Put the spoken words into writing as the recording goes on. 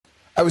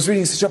I was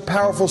reading such a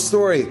powerful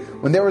story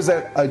when there was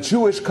a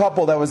Jewish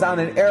couple that was on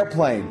an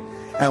airplane,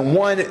 and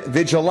one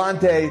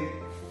vigilante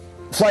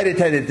flight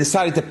attendant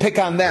decided to pick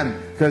on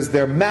them because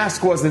their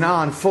mask wasn't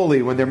on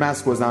fully. When their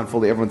mask was on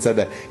fully, everyone said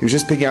that he was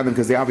just picking on them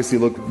because they obviously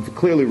looked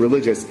clearly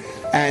religious,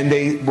 and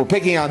they were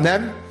picking on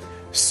them.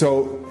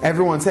 So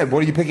everyone said,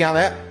 "What are you picking on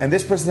that?" And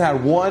this person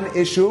had one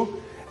issue,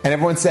 and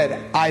everyone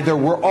said, "Either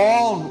we're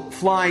all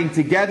flying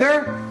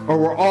together or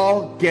we're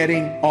all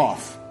getting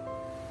off."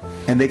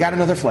 And they got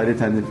another flight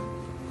attendant.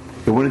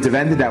 It wouldn't have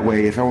ended that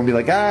way if everyone would be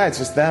like, it's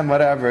just them,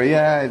 whatever.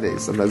 Yeah,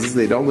 sometimes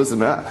they don't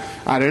listen.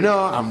 I don't know.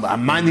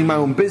 I'm minding my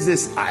own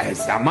business.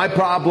 It's not my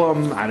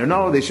problem. I don't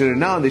know. They should have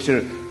known. They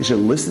should have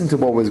listened to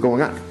what was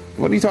going on.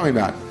 What are you talking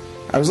about?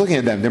 I was looking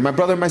at them. They're my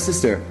brother and my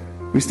sister.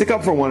 We stick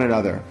up for one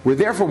another. We're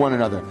there for one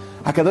another.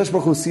 HaKadosh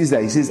Baruch Hu sees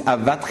that. He says,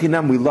 Avat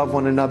Chinam, we love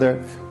one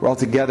another. We're all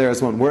together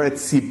as one. We're at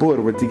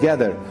Tzibur. We're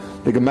together.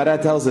 The Gemara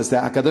tells us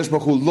that HaKadosh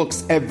Baruch Hu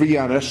looks every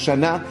year on Rosh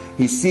Hashanah.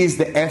 He sees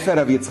the Efer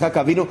of Yitzchak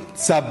Avinu,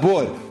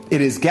 Tzabur. It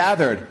is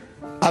gathered.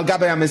 Al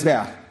Gabei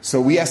HaMizbeach. So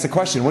we ask the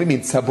question, what do you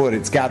mean Tzabur?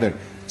 It's gathered.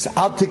 So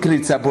Al Tikri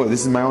Tzabur.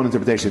 This is my own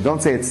interpretation.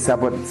 Don't say it's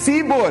Tzabur.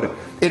 Tzibur.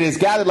 It is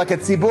gathered like a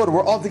Tzibur.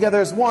 We're all together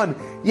as one.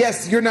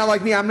 Yes, you're not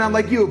like me. I'm not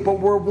like you. But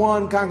we're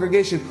one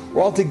congregation.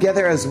 We're all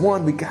together as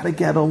one. We got to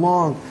get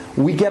along.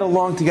 We get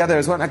along together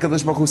as one.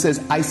 HaKadosh Baruch Hu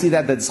says, I see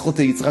that's Zchut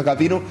Yitzchak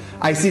Avinu.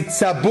 I see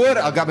Tzabur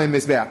Al Gabei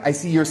Mizbeach. I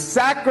see you're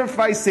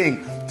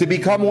sacrificing to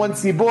become one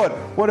Tzibur.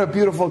 What a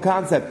beautiful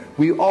concept.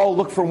 We all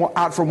look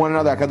out for one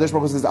another. HaKadosh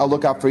Baruch Hu says, I'll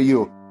look out for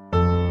you.